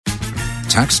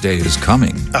Tax day is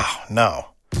coming. Oh, no.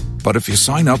 But if you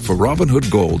sign up for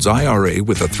Robinhood Gold's IRA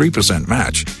with a 3%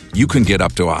 match, you can get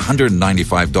up to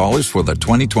 $195 for the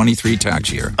 2023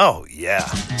 tax year. Oh, yeah.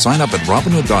 Sign up at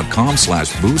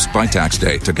Robinhood.com/boost by tax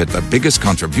day to get the biggest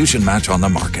contribution match on the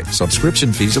market.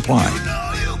 Subscription fees apply.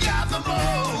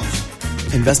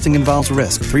 Investing involves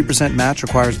risk. 3% match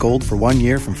requires gold for 1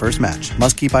 year from first match.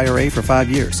 Must keep IRA for 5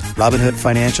 years. Robinhood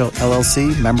Financial,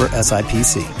 LLC, member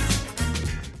SIPC.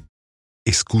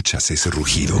 ¿Escuchas ese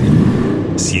rugido?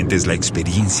 ¿Sientes la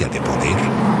experiencia de poder?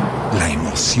 ¿La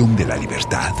emoción de la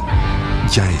libertad?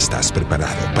 Ya estás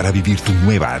preparado para vivir tu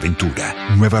nueva aventura.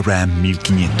 Nueva Ram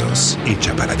 1500,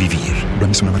 hecha para vivir.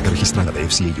 Ram es una marca registrada de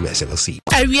FCA US LLC.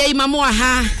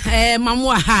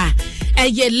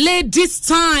 Ladies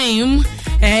time.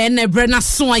 Ne brena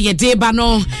so aye deba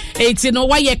no eti no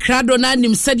waye krado na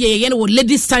nim said ye no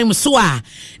ladies time so a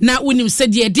na unim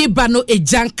said ye deba no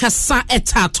ejankasa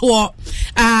etato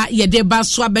ye deba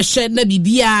so abehwe na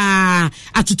bibia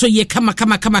atoto ye kama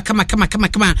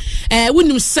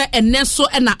unim se enne so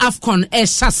na afcon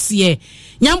hyase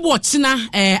nyambo ochina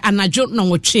anajo no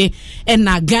wotwe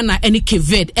na Ghana ene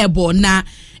Kevid ebo na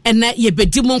ene ye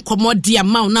bedimo nkomodi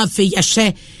ama na fe ye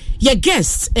hwe your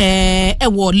guest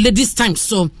ladies time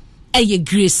so ye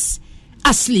Grace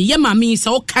Ashley ye mami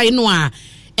so okay no a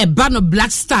no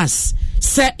Black Stars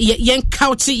se yen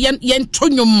couch yen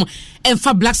tonyum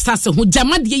emfa Black Stars ho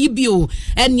jamade ye bio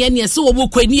ene se wo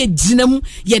kwani ye ginam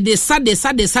ye de sa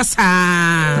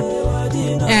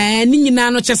ni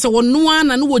nyina no chese wono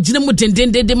ana no wo ginam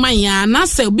dendende man ya na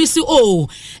se obi si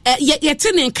ye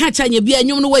tene nka cha nya bia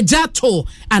nyum no wajato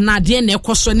anade na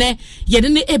ekoso ne ye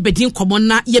ne ebedin komo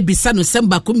na ye bisa no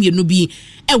semba komienu bi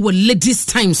wo ladies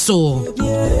time so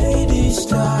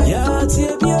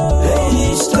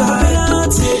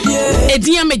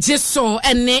Edia mejeso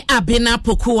ene abena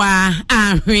pokua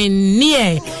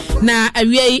ahwenie na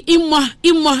awie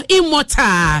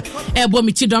imota ebo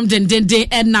michidom dendende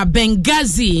na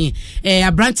Benghazi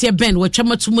abrantie Ben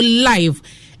wachamatum live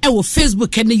ewo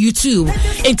Facebook and YouTube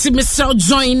enti me so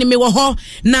join me wo ho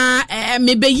na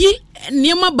mebeyi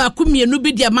niema ba ku mienu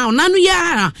bi dia ma nanu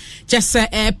ya just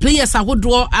players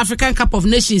ahodo African Cup of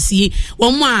Nations yi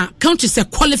wo ma country se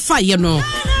qualify ye no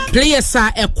players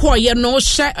ekoye no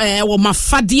hye wo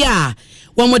mafade a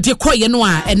wo de koye no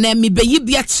a ene me beyi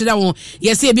bia kire wo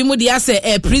yese ebi mu dia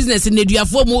se prisoners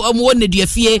neduafo mu wo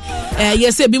neduafie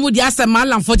yese ebi mu dia se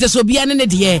malamfo je so bia ne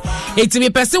de eti me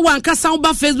pese wan kasa wo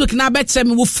ba Facebook na ba kire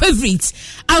me wo favorite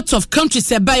out of country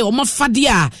se buy wo mafade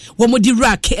a wo di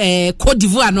rack Cote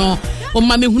d'Ivoire no wo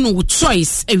ma me hunu wo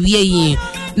choice awie yi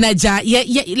naja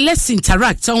let's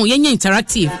interact so yenye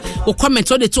interactive wo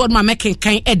comment all the two ma make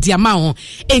kan ediama ho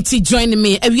enti join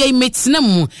me awie metina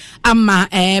mu ama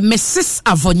Mrs.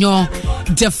 Avonyo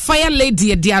the fire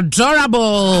lady the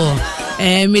adorable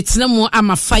metina mu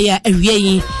ama fire awie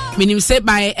yi menim say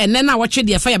by ene na watwe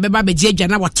the fire beba beje adwa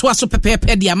na wato aso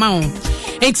pepepe diama ho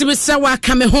enti me se wa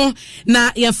kame ho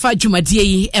na yefa dwumadie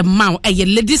yi emma eye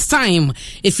ladies time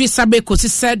if you sabe ko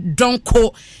se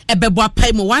donko ebebo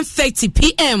apai mo 1:30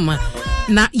 p.m.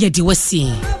 na yedi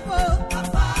wasi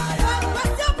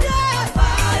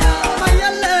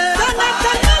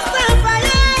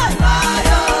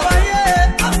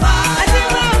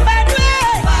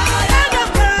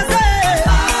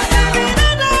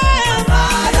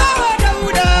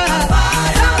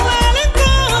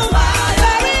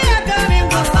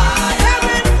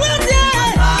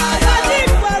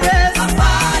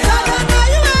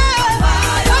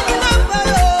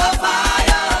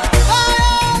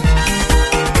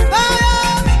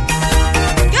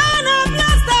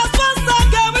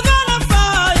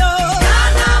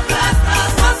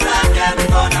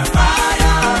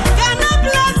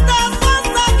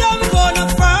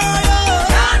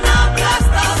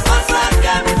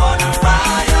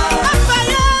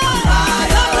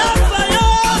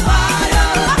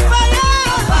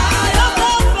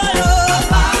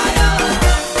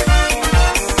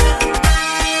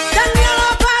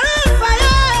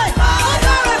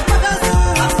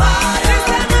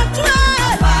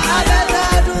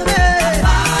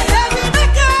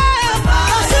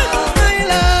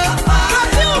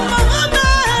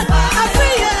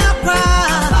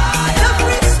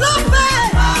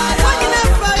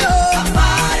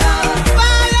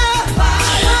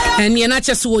na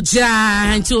chese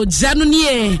oja nti oja no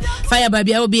nie fire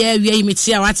babia obi awie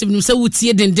metia watim nim se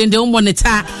wutie dendende wo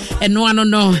monitor eno ano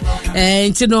no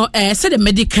nti no se the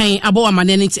medical abo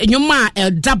amane nti enwuma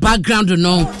da background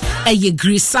no ye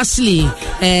Grace Ashley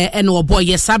eno boy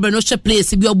yes sabe no she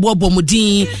place bi obo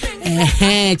mudin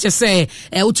just say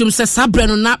utum se sabre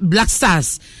no na Black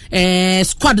Stars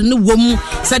squad no wom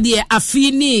sade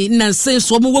afini na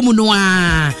senso mo wom no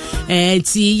a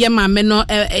ti ye ma me no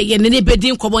ye ne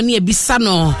bedin kobo na ebisa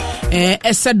no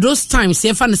said those times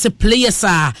ye fa no say players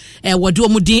wode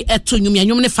omudin eto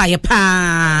nwum ne fa ye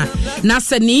pa na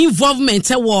se ni involvement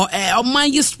wo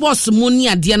oman sports mu ni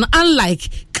ade no unlike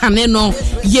kaneno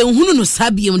ye hunu no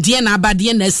sabiem de na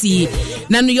abade na si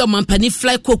na no yo mampani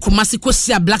fly kokomasi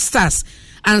kosia Black Stars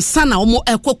ansana omo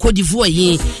Cote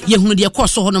d'Ivoire ye hunu de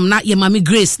koso honom na ye mami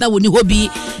Grace na woni hobi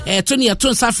Tony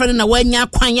aton safre na wanya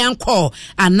kwan yanko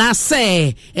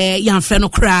anase yamfre no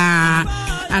kra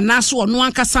anaso ono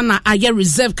ankasa na aye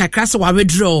reserve kakra se wa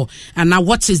withdraw and now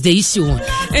what is the issue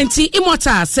enti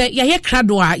immortal say ye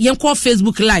krado a yenko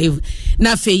Facebook live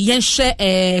na fe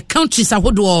yenhye countries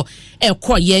ahodo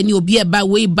ekoye ni obi eba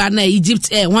we ba na Egypt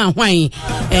hwan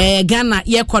Ghana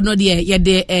ye kono de ye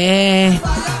de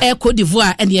Cote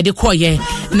d'Ivoire and ye de koye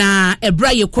na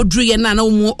ebra ye kodru ye na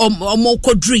omo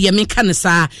kodru ye menka ne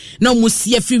sa na omo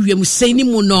sie afi wiem seni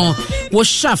mu no wo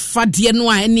sha fade no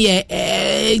a ne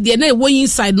de na wo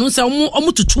inside no say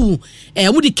omo tutu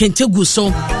omo di kentegu so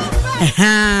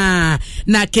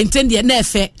na kenten de na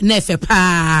efe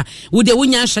pa wo de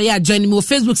wonya hwa ya join me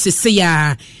Facebook sese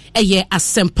ya eye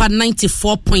Asempa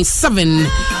 94.7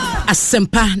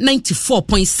 Asempa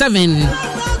 94.7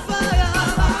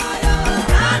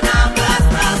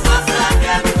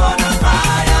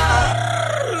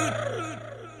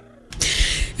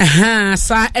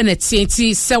 sa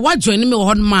NTNT se wa join me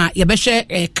ho ma ye be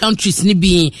hwe countries ni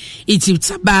bi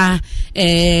Egypt ba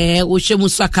wo hwemu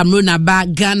so Cameroon ba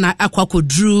Ghana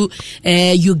akwakodru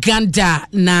Uganda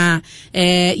na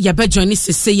ye be join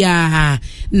sese ya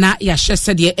na ya hwe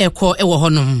se de ekọ ewo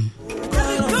honom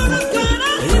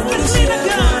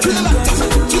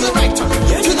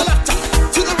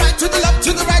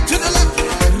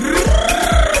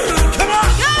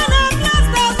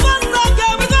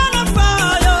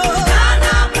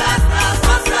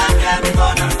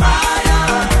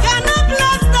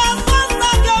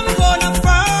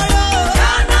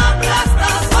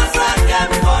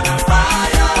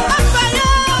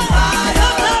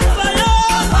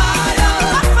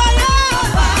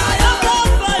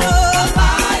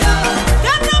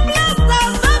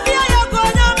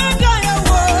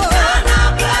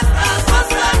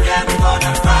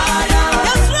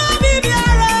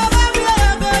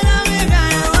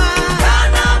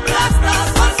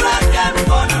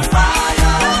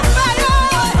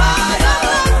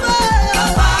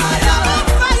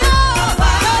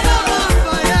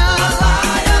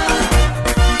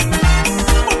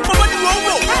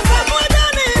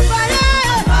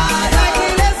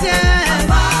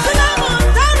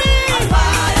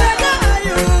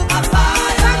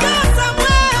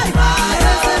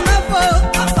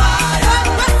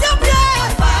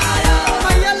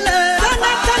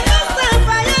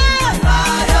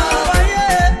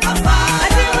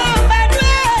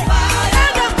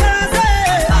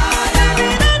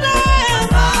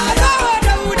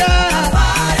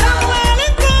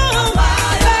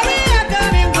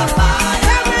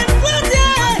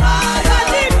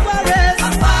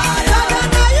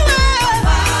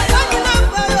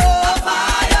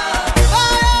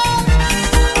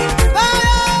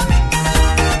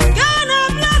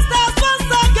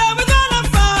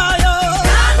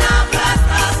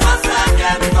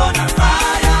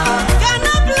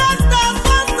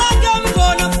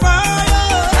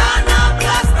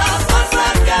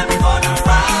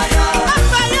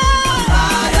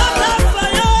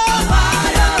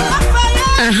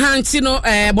Tino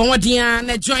Bomodia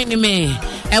na join me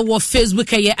wo Facebook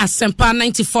Asempa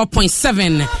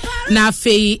 94.7 na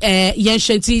fe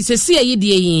yenhwenti sesi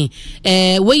ayidie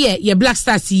we ye Black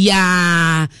Stars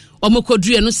ya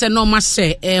omokodru no se no ma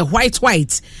hye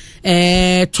white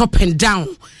top and down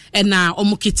na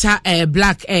omukita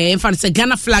black infant se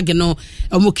Ghana flag no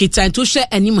omukita to hye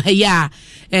anim ha ya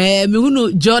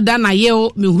mehunu Jordan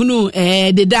ayo mehunu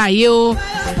Deda ayo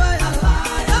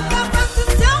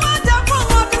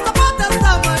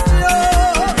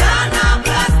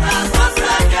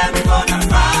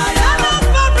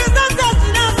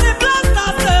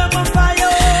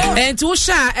to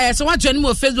sha so what join me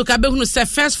on Facebook abehunu say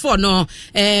first for no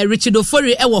Richard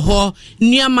Ofori ewo ho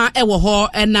Nuama ewo ho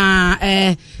na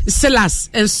Silas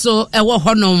enso ewo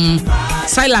ho nom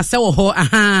Silas ewo ho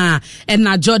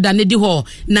na Jordan edi ho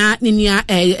na ninia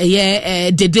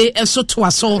Dede enso to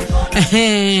aso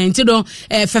nti do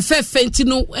fefe nti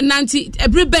no nanti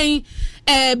everyben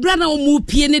brana omu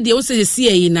pie ne de wo se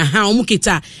sie na ha omu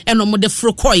kita eno mo de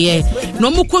fro koye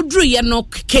no mo kodru ye no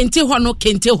kente ho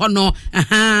no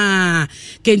aha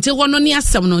kente ho no ne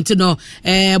asem no nti no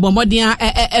bomodia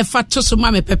fa to so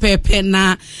ma me pepepe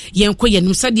na yenko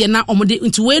yenim sade na omo de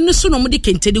nti we nu so no mo de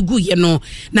kente de gu ye no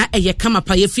na eye kama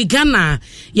pa ye fi Ghana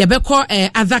ye beko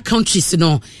other countries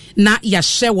no na ya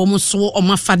share wo mo so o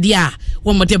mafade a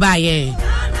wo mo de ba ye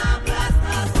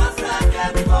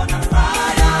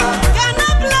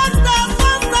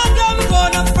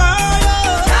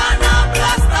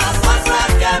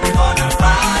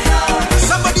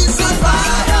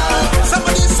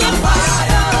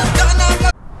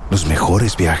Los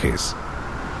mejores viajes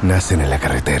nacen en la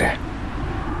carretera,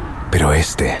 pero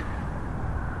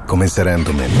comenzará en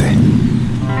tu mente.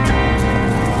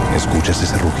 ¿Escuchas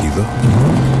ese rugido?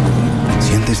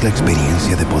 ¿Sientes la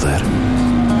experiencia de poder?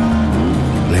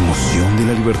 ¿La emoción de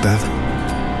la libertad?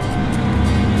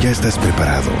 Ya estás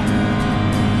preparado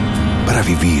para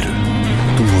vivir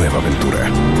tu nueva aventura.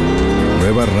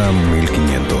 Nueva RAM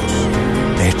 1500.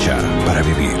 Hecha para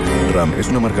vivir. RAM es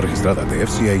una marca registrada de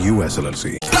FCI US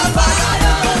LLC.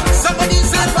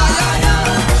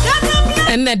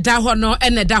 ene da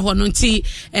ho no nti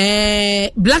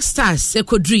Black Stars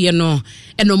ekodruye no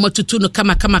eno matutu no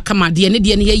kama de ne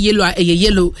ye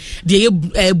yellow de ye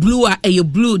blue ye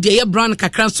blue de ye brown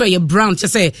kakran so ye brown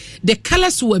say the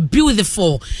colors were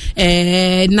beautiful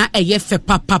na ye fe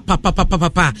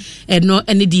papa eno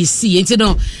ene di see nti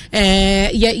no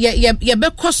ye be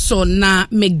koso na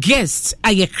me guest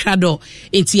aye krado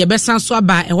nti ye be sanso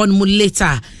aba e won mu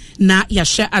later na ya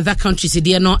share other countries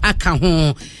de no aka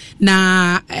ho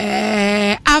na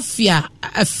afia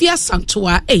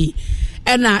santoa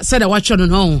ena said watch on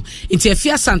no into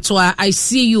afia santoa I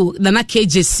see you na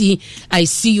KJC I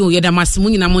see you yeda masimu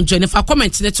nyina mo join fa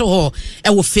comment ne to ho e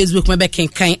wo Facebook me be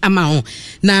kenkan ama ho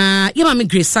na yema me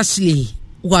Grace Ashley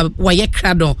wa ye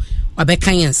krado wa be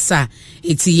kan yensa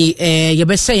iti ye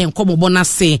be share yen komo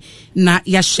bonase na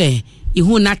ya share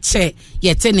ihu na che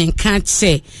yete ne nka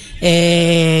che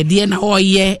die na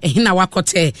oye hina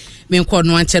wakote me nko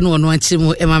no anche no anche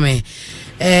mu emame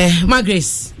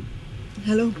Grace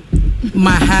hello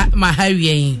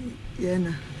mahawie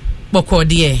yena boko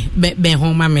die ben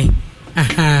ho mame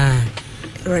aha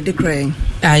ready crying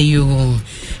ayo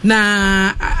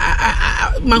na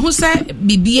mahusa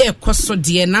bibie ekoso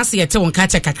die na se yete won ka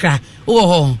che kakra wo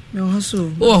ho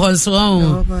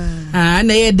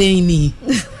na ye den ni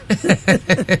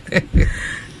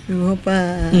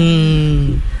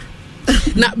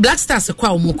na Black Stars kwa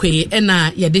omokwe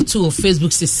na yede to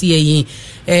Facebook sesie yi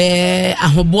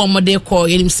ahobo omode ko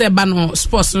yenim se ba no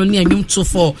sports no ne anwum to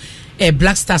for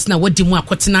Black Stars na wadi mu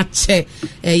akotena che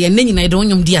ye nanyina yede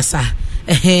onyum di asa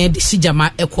de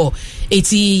sijama eko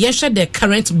eti ye hwe the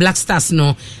current Black Stars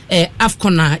no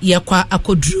afcona ye kwa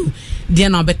akodru de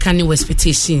na obekani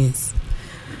expectations.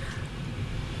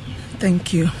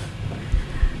 Thank you.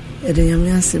 Ede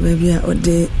yamiase babia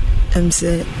ode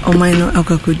say omaino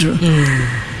akakudru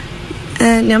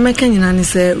nyameka nyina ne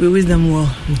say we wisdom well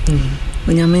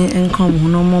onyame enkom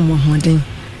hono momo hoden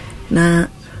na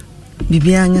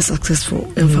bibia anya successful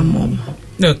mom.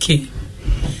 Okay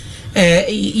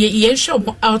ye show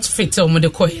outfit o mo de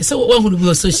ko so one who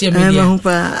be social media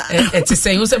it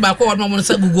say you say ba ko no mo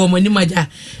so gugu mo ni maja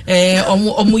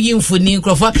omo yimfoni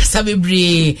nkrofo kasa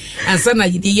bebre ansa na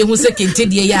ye hu se kente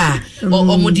de ya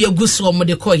omo de aguso omo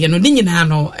de ko ye no ni nyina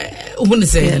no hu ne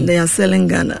say they are selling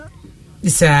Ghana.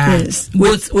 Yes.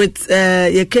 With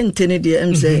ye kente ne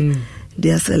de say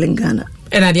they are selling Ghana.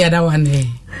 And the other one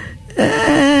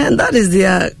that is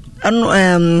their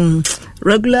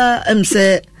regular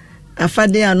say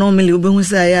afade are normally ubehu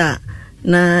say ya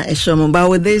na eshomo, but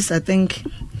with this I think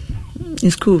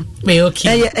it's cool.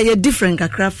 Okay. A different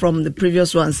kakra from the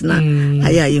previous ones na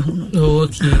aya yehu.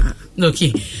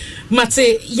 Okay.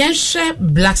 Mate yenshe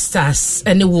Black Stars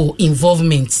any wo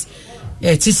involvement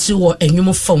tisi wo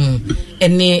enwumo form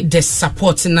any the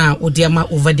support na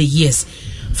odiama over the years.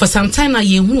 For some time na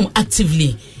yehu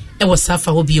actively e was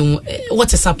safa obi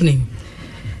what is happening?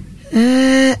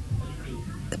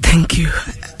 Thank you.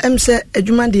 Say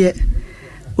adwuma de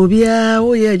obia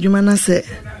wo ye adwuma na se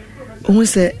wo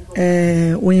se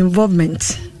wo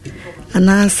involvement and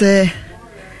I say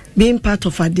being part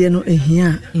of ade no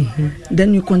ehia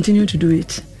then you continue to do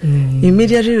it.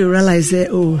 Immediately you realize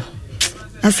oh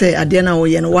I say ade na wo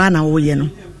ye no wa na wo ye no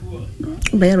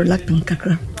be reluctant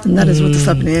kakra, and that is what is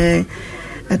happening.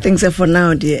 I think so for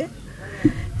now dear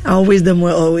always them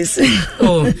were always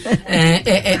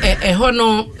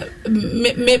hono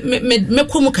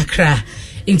me kakra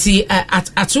nti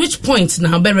at which point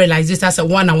now be realize this as a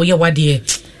one and we wade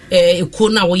ko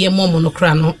na wo ye mom no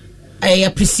kra no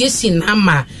appreciation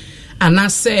ama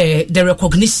anase the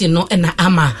recognition no na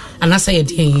ama anase ye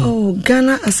den. Oh,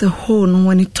 Ghana as a whole, no,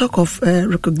 when you talk of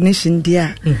recognition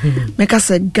there, make us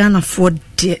a Ghana for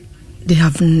dear. They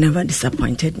have never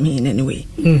disappointed me in any way.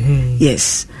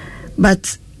 Yes,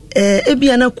 but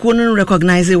Ebiana couldn't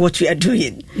recognize what we are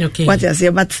doing. Okay. What I say,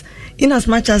 but in as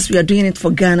much as we are doing it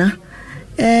for Ghana,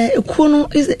 Kuno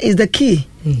is the key.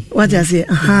 What I say,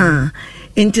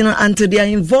 until their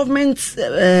involvement,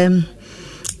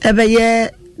 every year,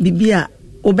 Bibia,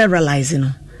 over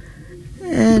realizing,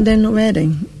 and then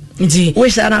wedding.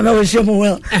 Wish I never wish them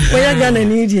well. We are gonna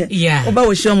need you. Yeah. About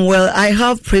wish them well. I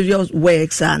have previous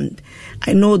works, and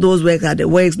I know those works are the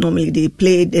works normally they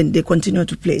played and they continue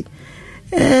to play.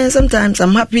 Sometimes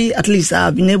I'm happy. At least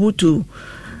I've been able to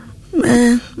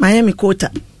Miami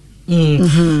quota.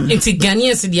 It's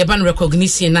Ghanaians the urban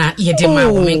recognition na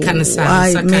yedema women can say.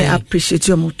 I may appreciate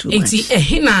you more too. It's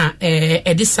hina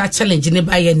this challenge ne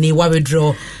ba ye ne wa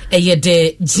withdraw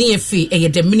the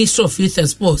GFA the Ministry of Youth and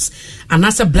Sports and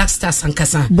as a Black Stars and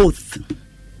Kasa both.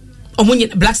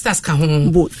 Omunye Black Stars ka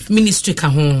hon both ministry ka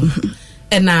hon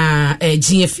and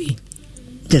GFA.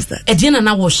 Just that. Ediana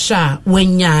na wo sha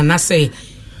wenya na say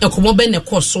ekomo be ne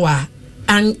koso a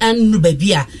an nu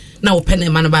babia na wo pene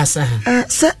man ba sa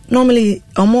sir normally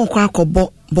omo kwa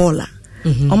akobọ baller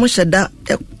omo sheda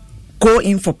go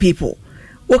in for people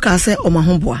wo ka say omo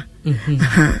homboa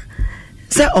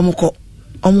say omo ko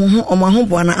omo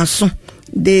homboa na aso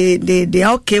they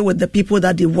are okay with the people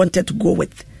that they wanted to go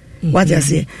with. What you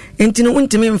say entino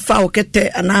untimi mfa okete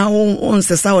ana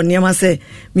onsesa oniema say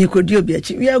mi kodi obi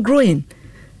achi. We are growing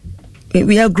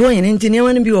entino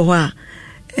wani bi wo ho a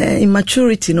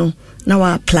immaturity no now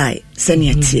I apply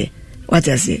senior. What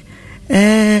I say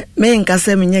me nka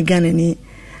say me Ghana ni,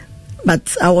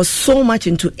 but I was so much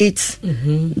into it.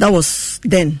 That was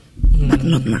then, but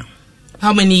not now.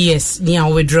 How many years ni a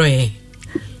withdraw?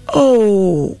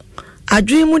 Oh, I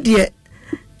dream dear.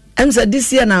 I'm said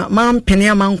this year na man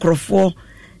penia man crofo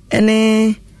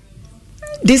and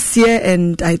this year,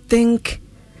 and I think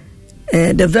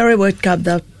the very World Cup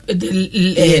that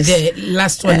the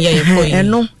last one year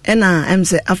no and I'm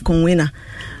say Afcon winner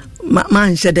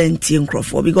man shouldn't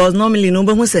crofo because normally no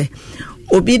but say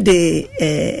obi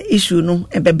the issue no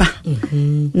ebeba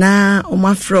na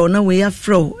oma fro na we are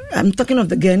fro. I'm talking of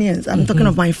the Ghanaians. I'm talking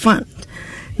of my fan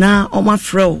na oma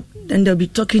fro. Then they'll be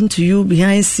talking to you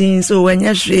behind scenes. So when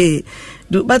you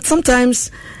do, but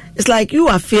sometimes it's like you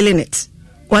are feeling it.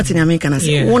 What in America I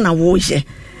say? Wanna watch it?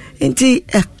 Inti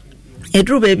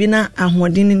edru baby na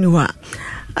ahwadini niwa.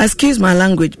 Excuse my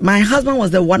language. My husband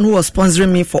was the one who was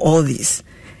sponsoring me for all this.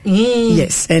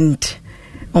 Yes, and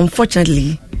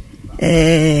unfortunately,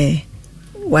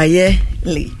 why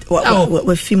late?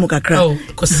 We film kakra.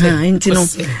 Inti no.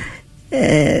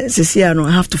 Sisiano,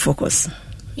 I have to focus.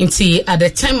 Inti at the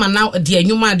time and now the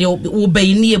nyuma de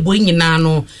obey ni ebo nyina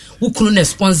no wukunu na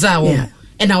sponsor wo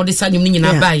and now this anyum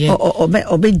nyina ba ye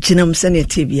obe ginam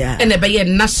senate bia and be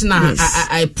national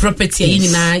property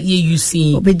nyina ye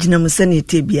use obe ginam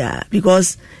senate bia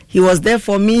because he was there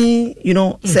for me, you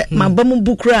know. Say my bamu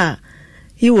bukra,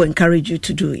 he will encourage you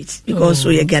to do it because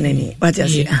we are Ghanaian. What you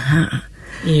say?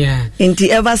 Yeah. And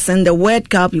he ever sent the World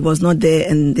Cup, he was not there,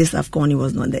 and this Afcon he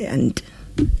was not there, and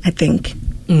I think.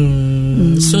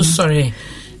 So sorry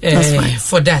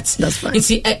for that. That's fine.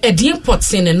 It's a dear pot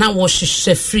saying and now was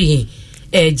free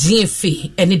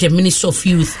GFA and the Minister of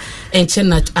Youth and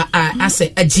Chena as a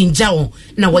Jinjao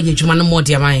now what you jumana more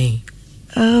dear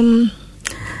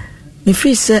me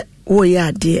free say oh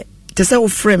yeah dear to say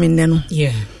frame in no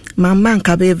my man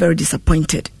can be very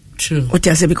disappointed. True. What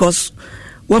I say because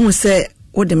when we say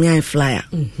what the me flyer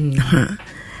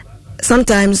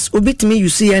sometimes obit me you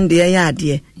see and the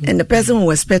idea and the person who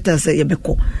expect us say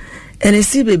yebeko and I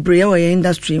see be your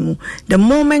industry mu the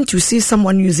moment you see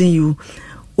someone using you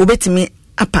obit me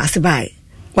a pass by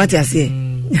what I say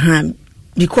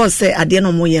because say at the end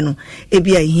of moye no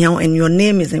ebi here and your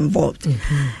name is involved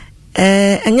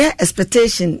and your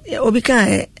expectation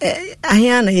obika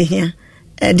ahia na here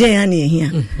dey na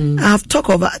here I have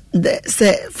talked about the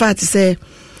say fact say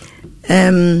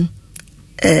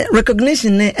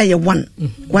recognition one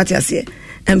what I say,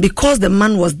 and because the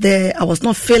man was there I was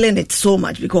not feeling it so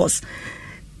much because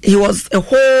he was a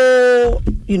whole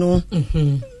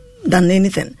than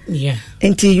anything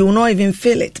until you not even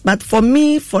feel it. But for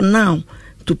me for now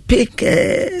to pick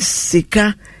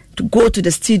Sika to go to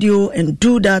the studio and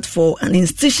do that for an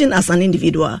institution as an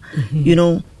individual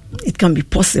it can be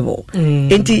possible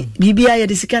until BBI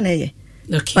the Sika na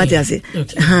what I say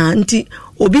until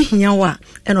obi hiawa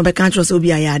and obi can't trust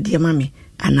obi aya dear mommy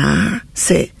and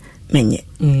say menye.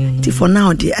 For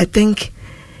now, I think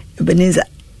Ebenezer.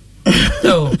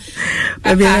 Oh,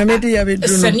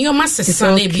 Senior Master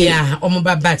Sanabia,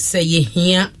 Omobaba say ye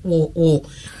here, Ujumadie,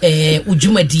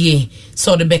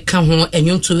 so the Beckham home, and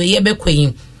you to a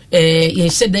Yebequeen, ye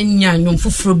said then young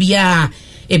Fufrubia,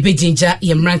 a bejinja,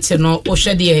 ye mrantino, or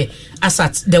shady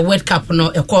asat the World Cup no,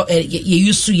 a call ye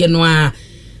used to ye noir.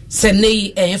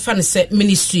 Sene fan set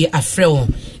ministry afro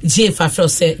J afro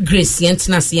say Grace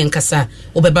yentina yankasa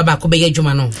obebaba ko beye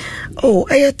dwuma no. Oh,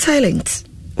 a talent.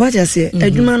 What I say, a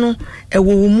dwuma no e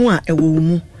wo mu a e wo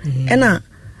mu. Ena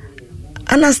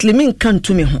honestly mean can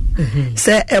to me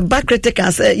say a back critical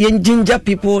say yen ginger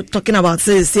people talking about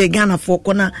say Ghana for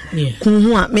corner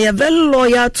kunhu a me very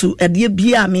loyal to a dear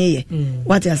bia me.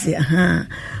 What I say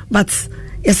but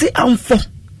you see I'm for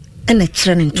and a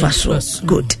training trust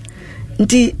good.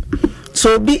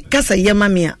 So be kasa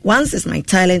yemamia. Once it's my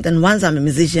talent and once I'm a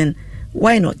musician,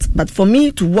 why not? But for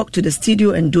me to walk to the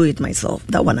studio and do it myself,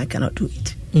 that one I cannot do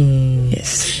it.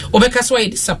 Yes. Obeka's why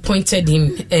disappointed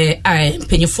him. I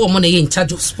penny for money in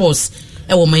charge of sports.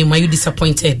 Why you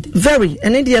disappointed? Very,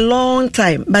 and it a long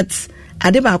time. But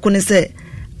Adeba Akone say,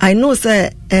 I know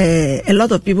say a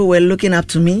lot of people were looking up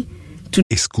to me.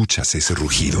 Escuchas ese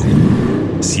rugido.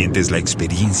 Sientes la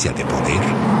experiencia de poder.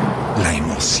 La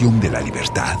emoción de la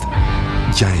libertad.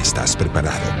 Ya estás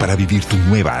preparado para vivir tu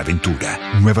nueva aventura.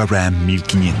 Nueva Ram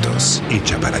 1500,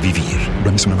 hecha para vivir.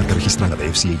 Ram es una marca registrada de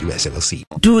FCA US LLC.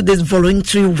 Do this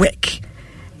voluntary work.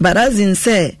 But as in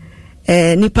say,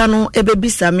 Nipano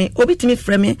ebebisa me obitimi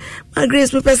frame my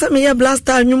Grace me pesa me ya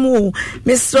blaster nyumu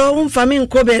me so family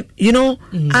kobe, you know.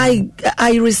 I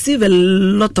receive a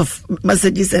lot of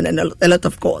messages and a lot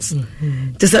of calls.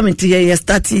 To say me tie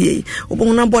start here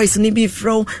obona boys ni be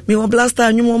fro me o blaster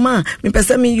nyumu ma me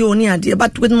pesa me yo ni ade.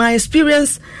 But with my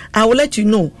experience I will let you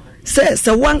know say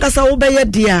one kasa obeye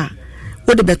dia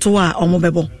wo de beto a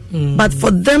omobebo. But for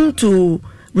them to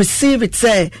receive it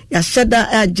say ya shada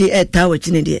aje tawo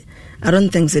chinede, I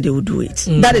don't think that they will do it.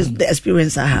 That is the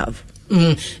experience I have.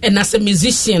 And as a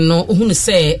musician, no, who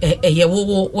say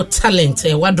what talent,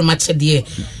 what do much idea,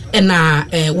 and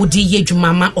would ye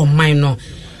mama or mine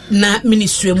na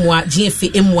ministry moi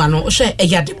GF M1 or share a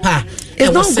yadepa.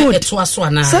 It's not good.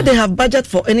 So they have budget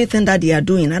for anything that they are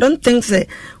doing. I don't think say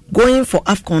going for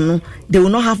AFCON, they will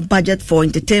not have budget for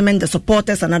entertainment, the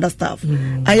supporters and other stuff.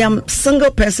 I am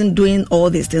single person doing all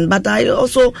these things, but I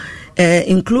also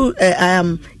include, I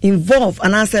am involved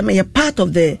and I say I'm a part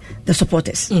of the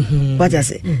supporters. What I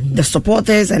say, the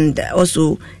supporters and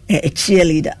also a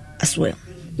cheerleader as well.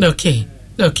 Okay.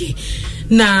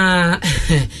 Now,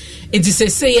 it is a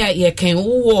say you can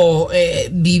war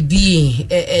BB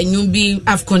and you be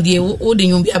AFCON the old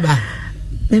you be about.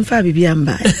 If you're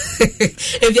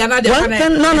not the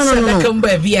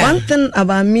one thing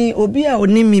about me, Obia or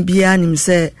Nimi Bianim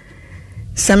say,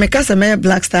 Samekasa Maya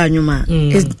Black Star Numa.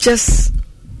 It's just,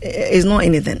 it's not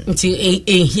anything.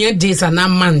 Here days are not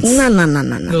months. No.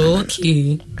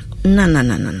 Okay. No.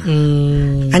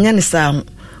 Anyanisa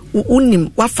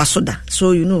unim wafasoda.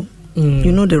 So you know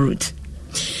the route.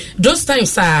 Those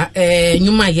times are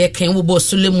nyuma ye ken wo bo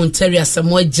Solomon Terry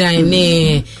Samuel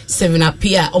Jane 7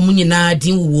 appear omunyina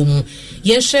din wo mu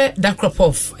ye hwe that crop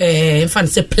of fan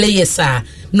say players are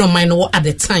no mind at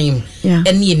the time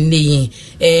any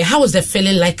how was the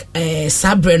feeling like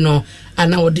Sabreno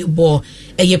and now the ball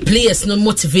your players no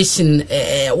motivation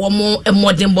one more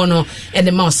modern bono and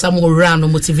the mouse some round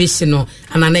motivation no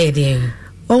and another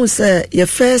one say your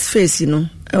first face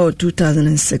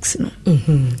 2006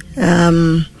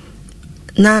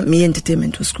 na me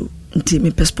entertainment was school nti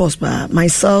me sports ba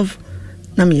myself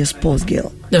na me sports girl.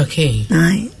 Okay.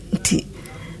 Nti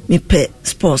me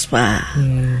sports ba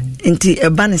nti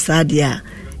eba ne sadia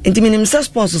nti me nim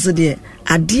sports so de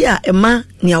adia ema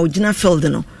ne awgina field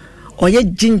no oye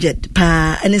gingered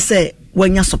pa and say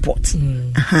when you support.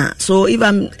 So if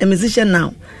I'm a musician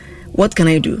now, what can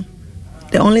I do?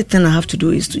 The only thing I have to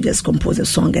do is to just compose a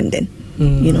song and then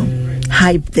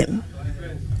hype them.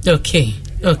 Okay.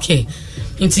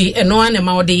 Inti no one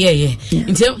ma de ye.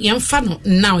 Inti yam fa no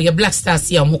now your Black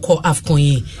Stars ya moko AFCON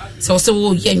yi. So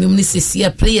ye nyum ni sisi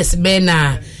players be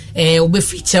na obe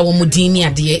feature wo mudini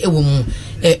ade e wo mu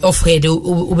off head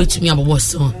obetumi abobo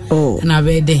so. Na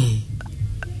be den.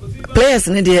 Players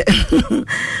in there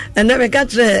and then I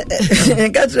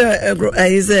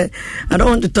say I don't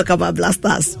want to talk about Black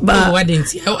Stars, but why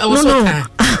didn't you? I was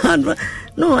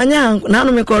no, anya na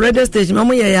no me ko radio station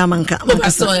mamu ye ya manka. I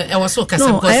was so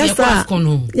kasa because you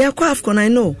AFCON I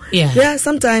know. Yeah,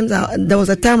 sometimes there was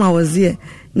a time I was here.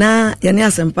 Na yani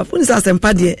asempa. Funisa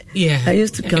asempa de. I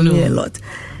used to come here a lot.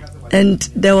 And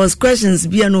there was questions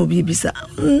bi no bi bisa.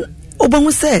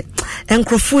 obamu say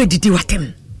enkrofo edidi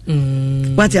watem.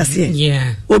 What you say?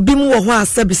 Yeah. Obi mu wo ho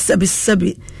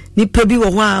asabi ni pebi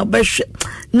wo ho abehwe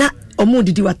na omo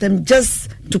didi watem just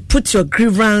to put your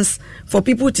grievance for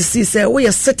people to see say we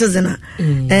are citizen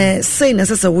say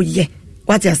necessary we ye.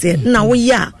 What you say? Now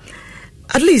we are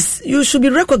at least you should be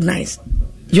recognized.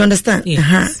 You understand?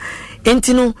 Yes.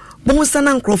 Entino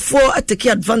Bonsana Crofo take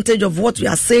advantage of what we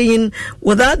are saying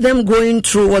without them going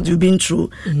through what you've been through.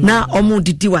 Now omo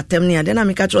didi watemnia. Then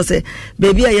I catch say,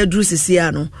 baby I drew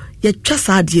sisiano. Ye just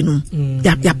adino.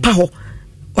 Ya paho.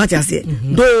 What you say?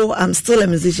 Though I'm still a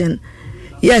musician,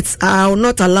 yet I will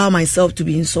not allow myself to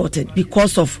be insulted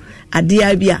because of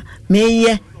adiabia.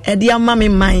 Meye edia mami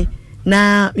mine.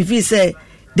 Now if you say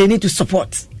they need to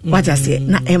support what you say,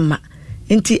 na Emma.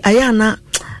 Inti ayana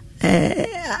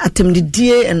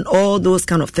atemdidie and all those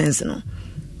kind of things, you know.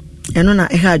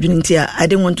 I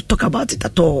didn't want to talk about it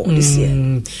at all this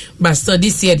year. But so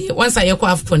this year, once I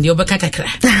have fun, you'll be kakra.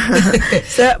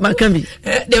 Sir, Makambi.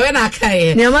 They were not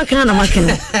kind.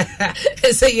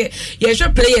 So, yeah, your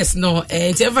players no,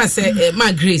 and ever say,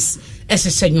 my grace, as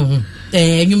a senor,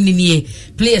 you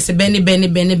players, Benny,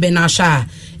 Benasha,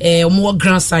 more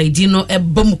grand side, you know, a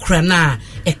bomb crana.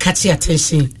 A catchy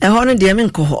attention. I honor the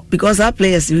Amenco because our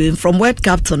players from World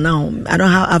Cup to now.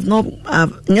 I've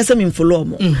yes, I'm in follow,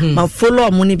 but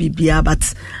follow money be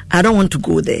but I don't want to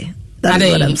go there. That's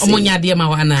what I'm saying. Anya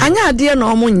dear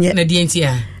no money.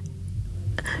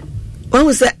 When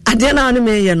we say Adena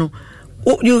anime,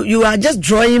 you are just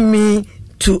drawing me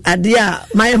to Adia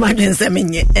my emergency,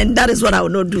 and that is what I will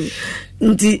not do.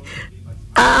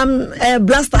 A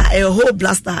blaster, a whole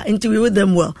blaster, until we with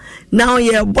them well. Now,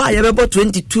 yeah, boy, you're about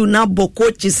 22, now,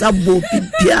 coaches, but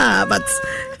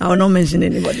I will not mention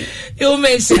anybody. You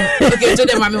mention, okay, to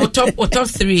them, I'm top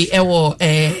 3,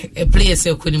 players,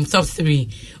 top 3.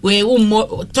 We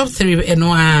more top 3, and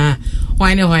why.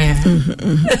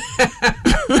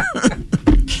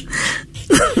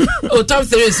 Oh, top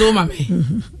 3 is so, mommy.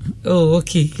 Oh,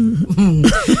 okay.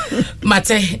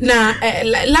 Mate, now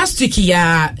last week,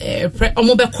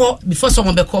 before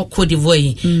someone be called Cote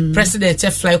d'Ivoire, President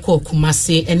fly call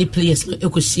Kumasi, any players no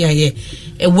ekusia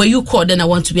where you call then I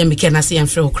want to be a mechanic and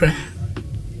feel cry.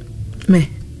 Me.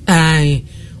 Aye.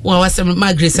 Well, what's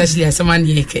my grace actually as a man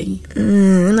here?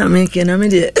 Not making a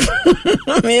media.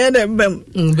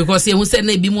 Because he was saying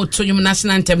they be more to your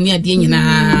national anthem near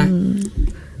the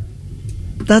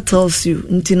that tells you,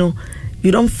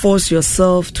 you don't force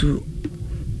yourself to.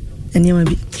 And you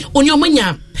maybe on your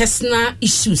mania personal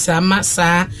issues,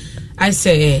 I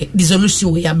say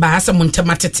dissolution we are by some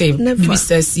automatic. Never.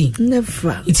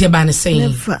 It's your banner saying.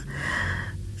 Never.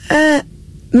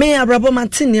 Me a brabo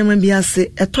Martin, you maybe I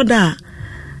say a toda.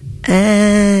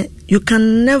 You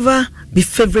can never be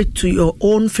favorite to your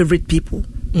own favorite people.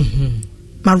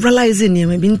 Ma realizing you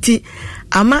maybe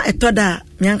ama a toda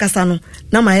Miankasano,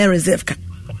 na my reserve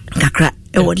kakra.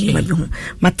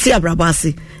 Matia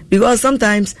brabasi because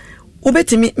sometimes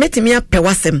ubetimi metimi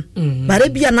apewasem but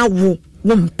ebia na wo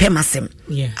mpemasem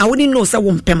I wouldn't know say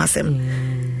wo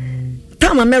mpemasem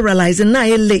time me realize na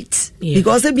e late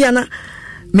because ebia na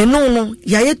me no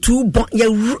ya too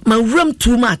my room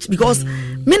too much because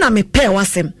me na me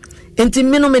pewasem enti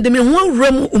me no me de me ho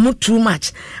room too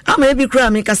much am e bi kra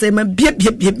me ka say ma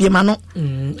bie ma no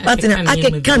but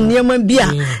I can near my beer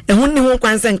and when you want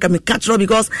to me catch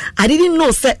because I didn't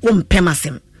know say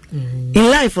pemasem in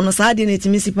life on a side in it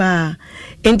municipal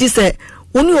and this say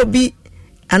only will be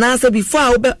an answer before I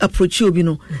will approach you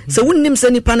no so wouldn't him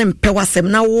send pan and pewasem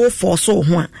now for so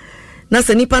one now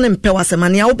send pan and pewasem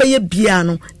and I obey a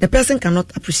piano the person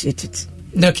cannot appreciate it.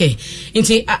 Okay,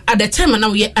 at the time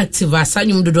now we are active as I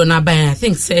do not buy. I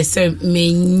think say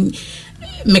me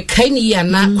Mekani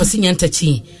na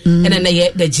Kosinyantachi and then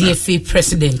the GFA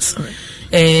president.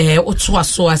 Otwa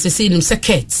so as I say him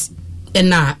secret and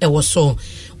na it was so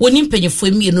when you pay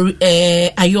for me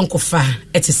a young kofa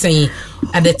at saying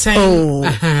at the time. Oh,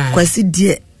 quasi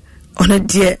dear on a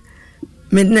dear.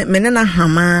 Menena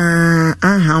hama.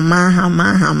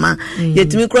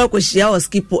 Yet me crowd was she was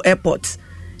Skipo Airport.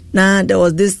 Now there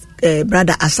was this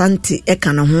brother Ashanti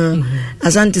Ekano.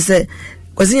 Ashanti said,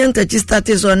 Kosinyantachi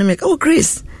started so and make, oh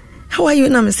Chris, how are you?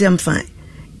 And I'm saying I'm fine.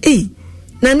 Hey,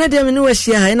 Nana de Minu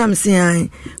share and I'm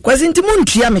saying Kwasinti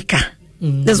Muntriamika.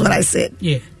 That's what I said.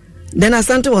 Yeah. Then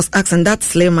Asante was asking that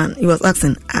slave man, he was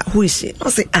asking, who is she? I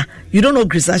say, you don't know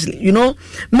Chris Ashley, you know?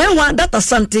 Meanwhile, that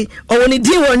Asante, or when he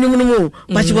did one,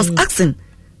 but she was asking.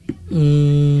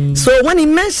 So when he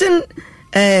mentioned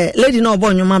Lady No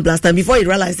Born Human Blaster, before he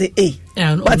realized, hey,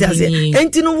 what I say,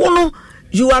 and you know,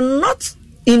 you are not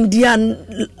Indian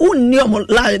union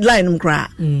line cry.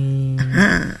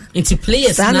 It's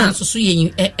players now, so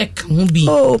you be.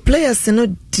 Oh, players, no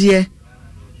dear.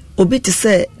 Obi to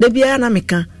say, the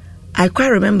Bianamica. I quite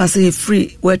remember say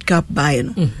free World Cup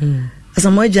buying. As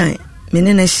a more giant,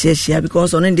 menene share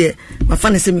because on the my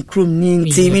fan is me crew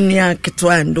team near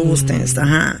Ketwa and those things.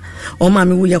 Oh,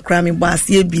 mammy, we are cramming bass,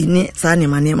 ye be near Sani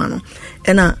Manemano.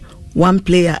 And one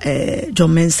player,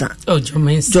 John Mensah. Oh, John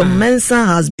Mensah. John Mensah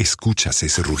has. Escuchas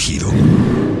ese rugido.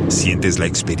 Sientes la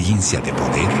experiencia de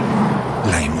poder,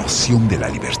 la emoción de la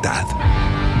libertad.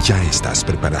 Ya estás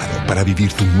preparado para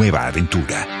vivir tu nueva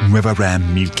aventura. Nueva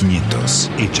Ram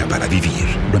 1500, hecha para vivir.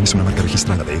 Ram es una marca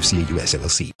registrada de FCA US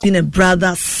LLC. In a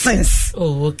brother sense.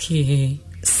 Oh, okay.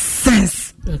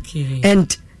 Sense. Okay.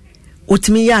 And what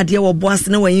me ya dear boss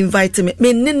no invite me.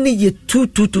 Me nene ye two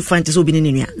find so be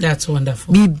nene. That's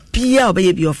wonderful. Be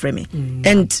your friend.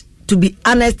 And to be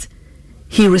honest,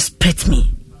 he respects me.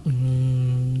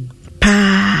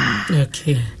 Pa.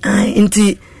 Okay.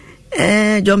 Inti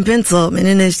John Pencil,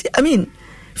 I mean,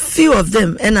 few of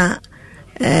them, and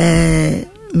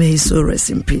may he so rest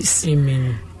in peace.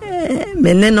 Amen.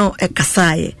 Meneno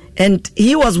Ekasai, and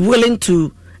he was willing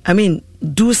to, I mean,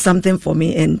 do something for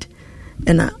me, and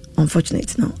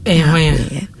unfortunately, no.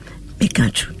 Me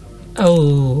can't.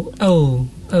 Oh.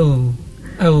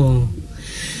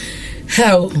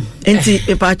 How? Enti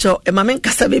epacho emamen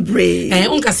kasa bebre.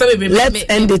 Unkasa bebre. Let's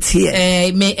end it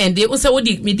here. Me and they also would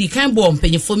me the kind bomb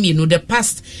penny for me, no, the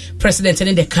past president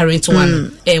and the current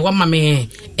one. One mame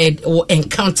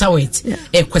encounter with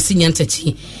a question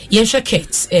entity. Yensha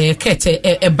Ket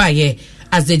buyer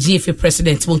as the GFA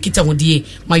president won't kita wodi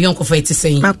my uncle for it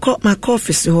saying. My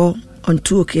office on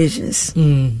 2 occasions.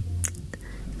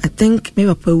 I think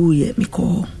maybe Pauye me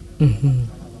call.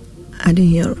 I didn't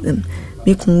hear of them.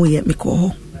 Me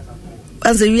call.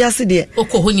 As a year there.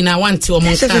 Oko Hunina want to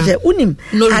unim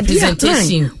no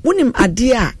representation. Unim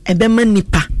adia ebema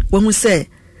nipa when we say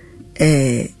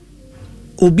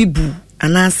obibu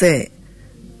and I say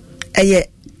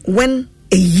when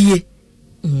a year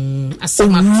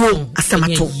asamato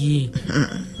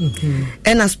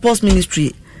and a sports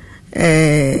ministry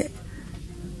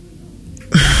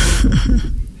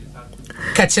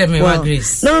catch me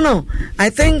Grace. No, I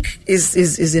think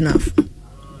is enough.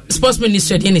 Sports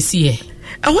ministry didn't see it.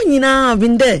 I've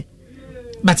been there.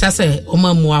 But I say,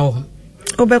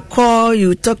 call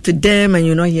you talk to them and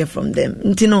you not hear from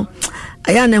them. You know,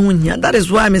 that is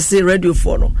why I say radio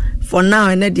for now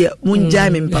and then munja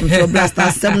me pamcho blaster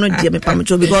 7 no me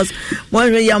pamcho because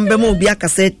one way yambemo obi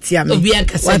akaseti na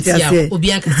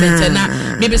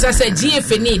maybe say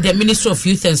GFA the Ministry of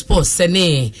Youth and Sports se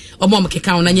ne omo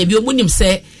mkeka na nya bi omunim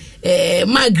se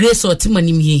ma Grace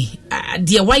otimanim yi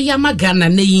de waya magana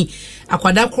na yi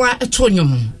akwada kora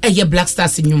etonyom eye Black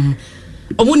Stars nyom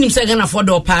omunim se Ghana for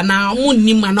do pa na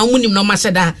omunim no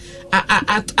mashada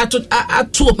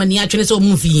atu opani atwene se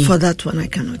omufi for that one I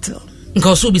cannot tell.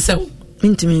 Because bisa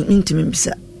intimi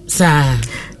bisa sa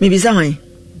me bisa hwan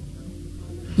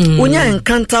unya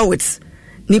encounter with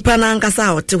nipa na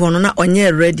nkasa ote hono na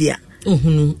onye ready a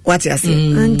what you say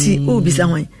anti o bisa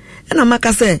hwan na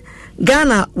maka say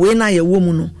Ghana we na ye wo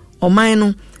mu no oman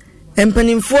no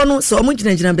empanimfo no so omo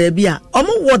ginagina ba bia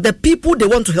omo what the people they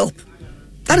want to help.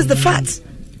 That is the fact.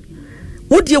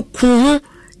 What you ku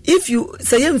if you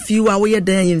say yemfiu a we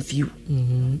dan yemfiu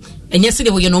enye se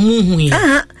de we no mu hu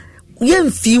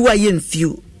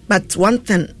yemfiu but one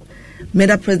thing made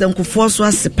a president could force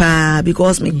us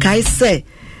because me kai say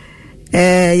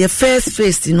your first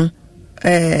face you know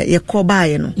your call by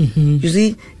you know you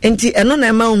see enti eno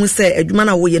na ma hu say adwuma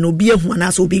na wo ye no bi ehu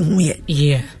na so bi hu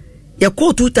ye your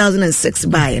call 2006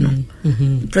 by you know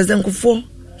President Kufo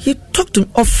he talked to me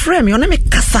of frame you know me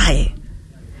kasai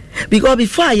because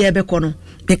before I be kono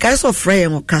me kai so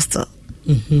frame or castle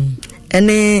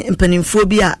ene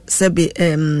mpanimphobia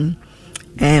sebe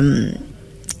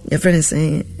your friend is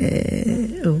saying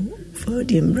for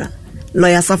the Imbra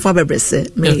lawyer Safa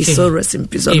Bebrese may so rest in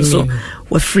peace also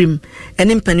we free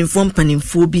ene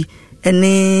mpanimphobia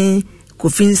ene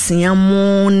Kofin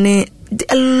Siamone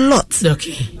a lot.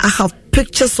 Okay. I have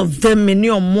pictures of them many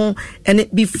or more and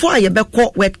before I ever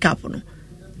caught World Cup no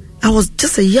I was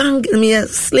just a young a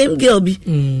slim girl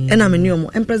and I'm a new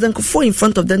and President Kofo in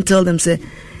front of them tell them say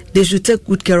they should take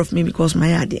good care of me because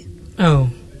my idea. Oh.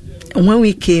 And when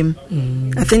we came,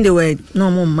 I think they were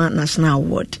normal national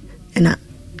award, and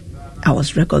I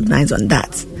was recognized on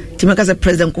that. Timaka said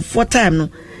President Kofo time no,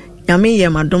 yami ye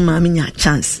madam mami nya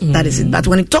chance. That is it. But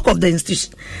when you talk of the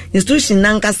institution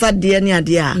nankasa dia ni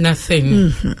adia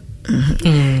nothing.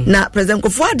 Na President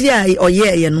Kofo adia o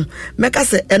ye no, meka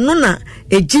say eno na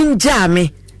e jinja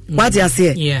me What you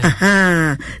say?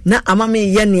 Yeah. Na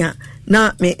amami yenya.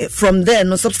 Na me from there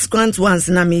no subsequent ones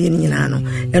na me nyina no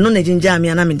eno na jinja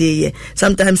me na me dey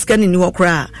sometimes can ni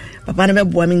okra papa na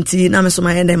be boa me nti na me so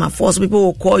my end my force people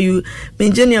will call you me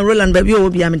engineer Roland baby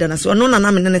obi am dana so no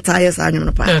na me ne tires anwum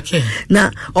no pa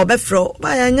na obefro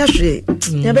ba ya nya hwe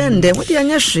ya be ndem what ya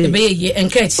nya hwe be ye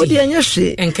enkachi what ya nya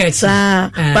hwe enkachi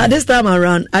but this time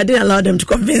around I didn't allow them to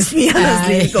convince me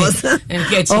honestly because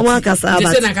Oma kasa but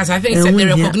I think the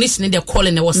recognition in the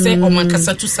calling was say Oma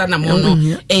kasa to sana mono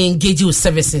engage you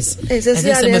services. I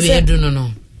think maybe I do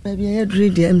no. Maybe I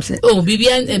read them say. Oh,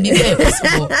 Bibian and Bibian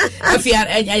possible. If you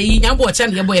are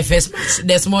watching your boy first match,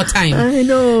 there's more time. I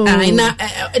know.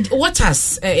 What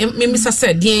has Mr.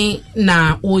 said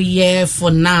na oh yeah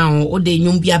for now or the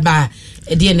nyumbia ba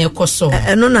DNA koso.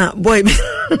 No na boy.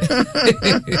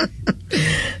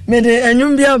 Me de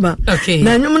nyumbia ba. Okay.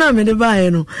 Na nyumna me de ba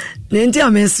no. Nenti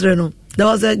amesre no. There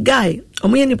was a guy.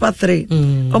 Omo ye nipa 3.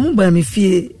 Omo ba me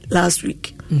fie last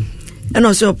week. And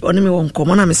also on me won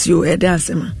come na me see o e dey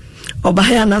asema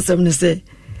obaya na asem ne say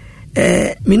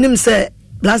minim say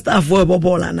blast afo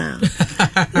ball na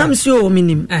na me see o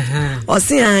minim o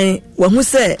se an wo hu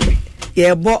say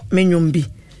ye bo menwom bi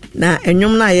na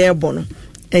enwom na ye bo no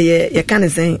ye kan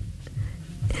say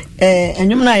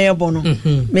enwom na ye bo no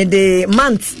me the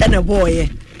month and a boy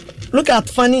look at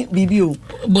funny bibio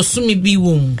bosumi bi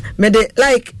wom me the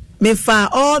like me fa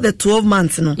all the 12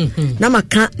 months no na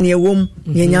maka ne wom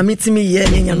nyamitimi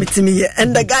ye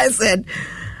and the guy said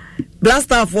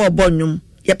blaster for bonum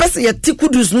ye pese ye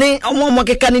tikudus ne omo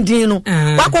keka ne din no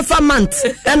wakofa month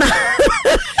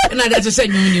na that say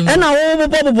nyum na wo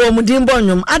bobo mu din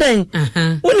bonum adan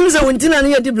wonim se wontina ne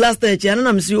ye di blaster echi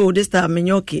na me see oh this time me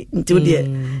nyoke until there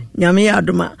nyame ya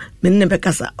adoma me ne be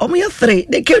kasa omo ye 3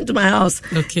 they came to my house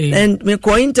and me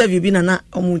ko interview bi na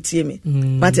omo tie me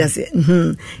but I say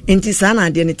enti sana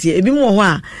ade ne tie ebi mo ho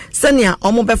a sane a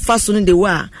omo be fa so no de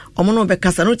wa omo no be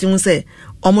kasa no timu se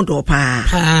omo do pa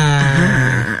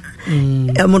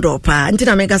omo do pa enti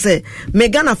na me ka say me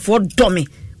Ghana for domi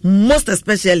most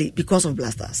especially because of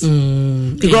blasters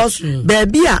because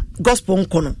baby a gospel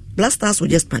nkono blasters will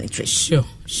just penetrate sure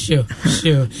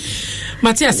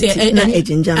Matthias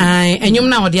enyum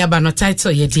na odi aba no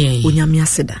title ye din Onyame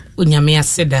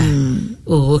aseda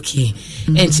oh okay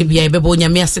enti bia bebo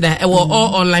Onyame aseda e wo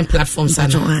all online platforms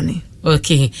ana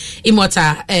okay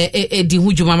imota di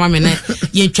hujuma mama na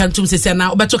ye twantum sese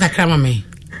na obeto kakra mama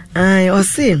o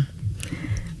see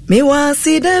me wa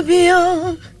sida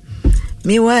bio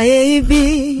me wa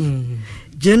ebi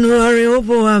January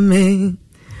obo ame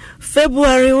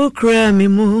February ukra me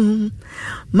mu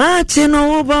March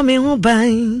no obo me hu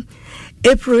ban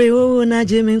April na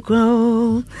jemi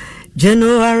kwa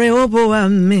January obo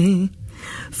ame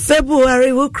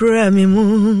February ukra me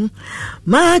mu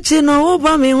March no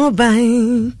obo me hu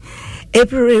ban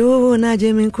April na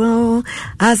jemi kwa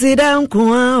asida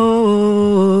nkwa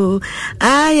o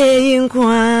aye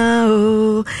nkwa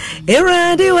o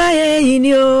eradi wa ye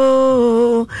yini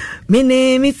o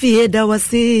mine mi fie da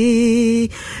wasi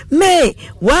me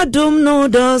wadum no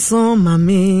do so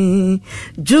mami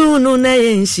June na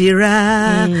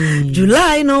yenshira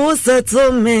July no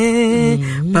settle me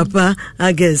Papa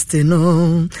August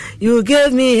no you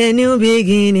gave me a new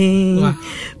beginning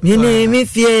mine mi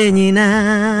fie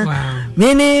nyina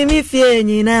Mene mi fie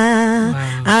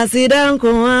nyina asida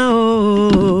nkwa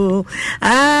o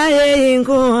aye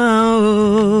nkwa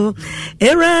o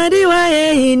eradi wa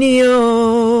ye hini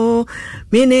o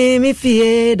mene mi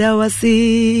fie da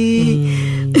wasi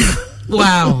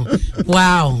wow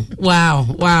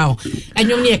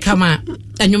anyum ne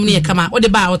kama o de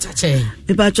ba o tache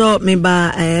me pacho me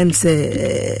ba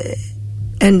say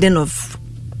ending of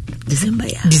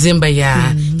December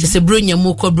ya just a bronya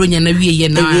moko bronya na wiye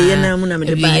na mu na me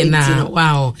de ba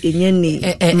wow enyeni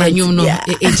anyum no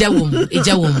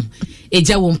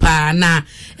ejawum pa na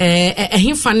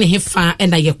ehfa ne hefa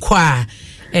na ye kwa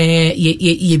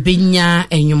ye benya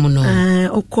anyum no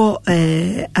oko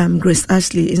Grace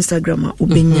Ashley Instagram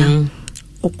ubenya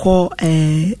oko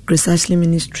Grace Ashley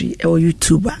Ministry or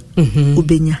YouTuber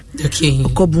ubenya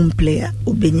oko boom player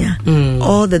ubenya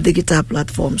all the digital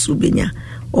platforms ubenya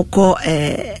oko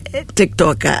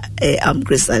TikTok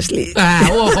Grace Ashley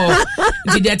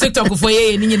did the TikTok for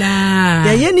ye ni nyina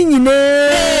ye ni nyina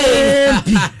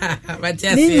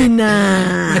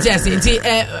Matias nti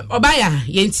obaya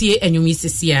ye ntie anwumi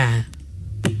sisia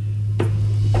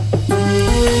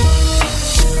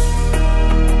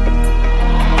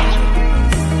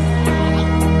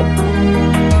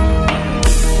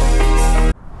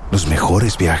Los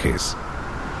mejores viajes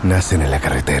nacen en la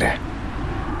carretera,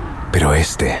 pero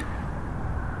este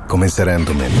comenzará en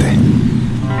tu mente.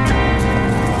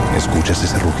 ¿Escuchas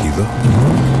ese rugido?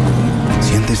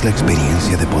 ¿Sientes la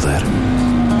experiencia de poder?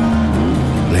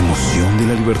 ¿La emoción de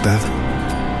la libertad?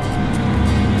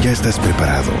 Ya estás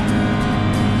preparado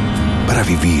para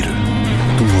vivir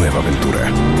tu nueva aventura.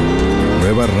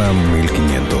 Nueva RAM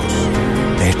 1500.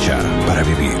 Hecha para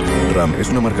vivir. RAM es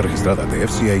una marca registrada de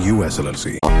FCI US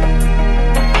LLC.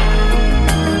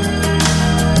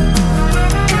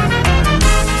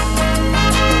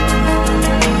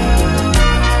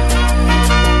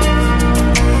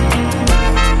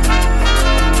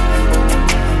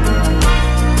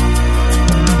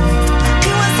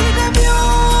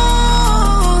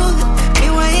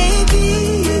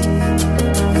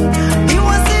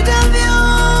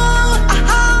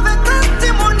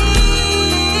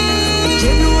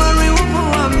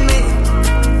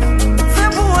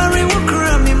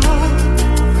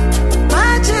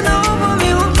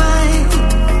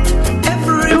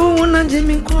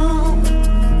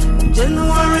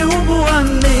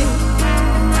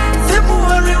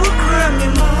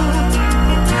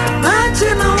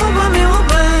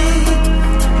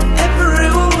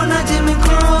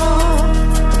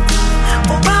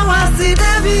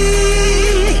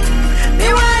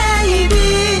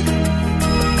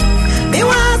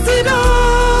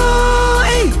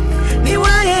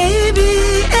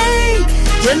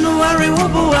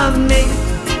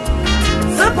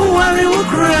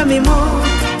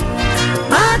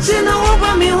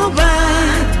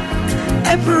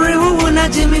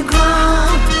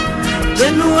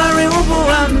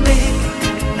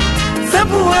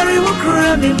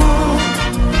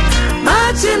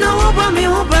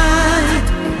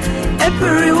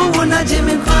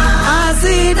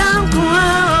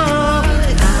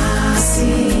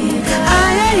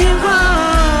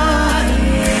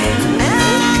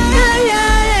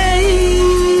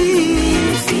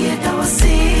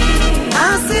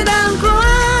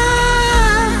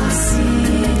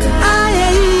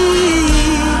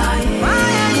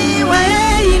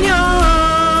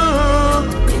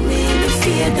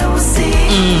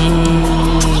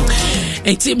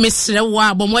 Eti mesre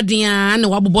wa bomodin na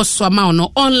wabobo so ama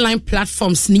no online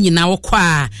platforms ni nyina wo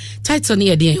kwa title ni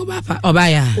yede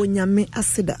obaya Onyame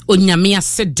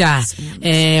Aseda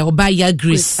obaya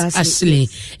Grace Ashley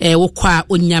wo kwa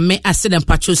Onyame Aseda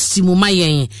mpacho simu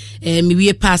mayen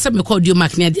miwie pa se me audio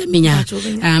mark ne de menya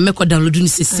me ko download ni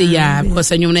sese ya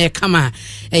because anyum na ye kama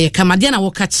de na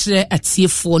wo ka kire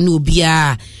atiefo ne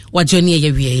obia wajoni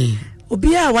ye wie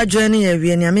obia wajoni ye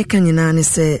wie ne ameka nyina ne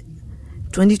se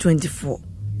 2024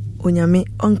 Onyame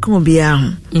onka obia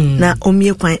ho na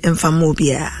omie kwan emfama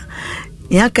obia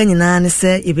ya ka nyina ne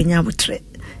se yebenya abotre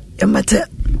yamata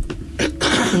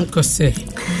nkose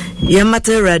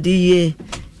yamata radiye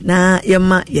na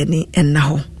yama yeni enna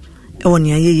ho e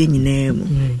woni ayeye nyina mu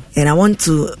and I want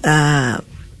to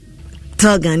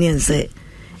tell Ghanaians say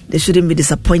they shouldn't be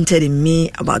disappointed in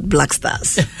me about Black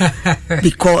Stars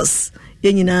because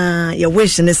Yenina, your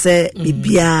wish and say,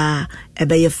 Bibia,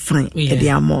 a fine, a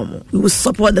dear mom. We will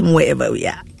support them wherever we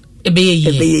are.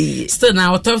 Still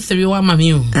now, top 3 1 mammy.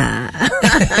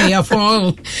 Yeah,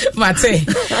 for Mate.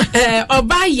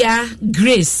 Obaya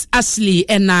Grace Ashley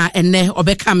and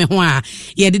Obekame Hua.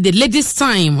 Yeah, the ladies'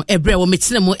 time, a brew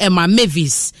metinamo Emma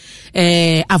Mavis.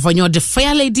 Avanyo the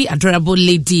fair lady, adorable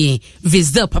lady,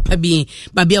 Visdel Papa B,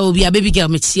 Babia will be a baby girl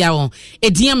Michiao, a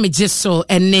dear Mejeso,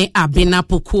 and ne Abena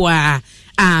Pukua.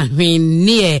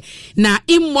 Near na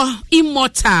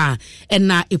immortal and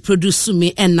na a produce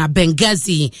me and na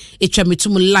Benghazi a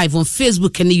chamitum live on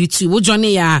Facebook and YouTube.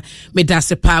 Johnny ya me da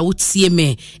se pa utie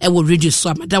me e wo radio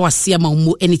so amada wase ma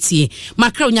mu eniti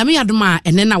makra onyame adoma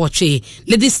ene na woche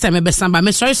ladies time be samba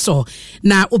me sorry so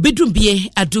na obedrum bie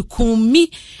adukumi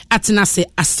atena se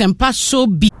asempa show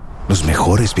bi. Los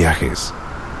mejores viajes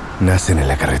nacen en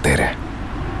la carretera,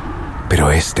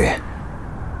 pero este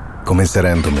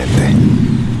comenzará en tu mente.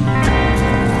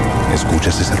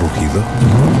 ¿Escuchas ese rugido?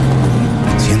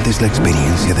 ¿Sientes la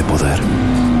experiencia de poder?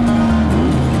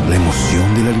 ¿La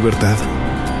emoción de la libertad?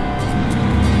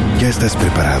 Ya estás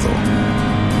preparado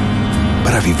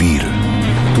para vivir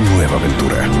tu nueva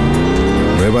aventura.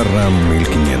 Nueva RAM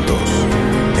 1500.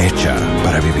 Hecha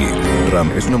para vivir.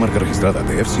 RAM es una marca registrada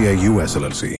de FCI US LLC.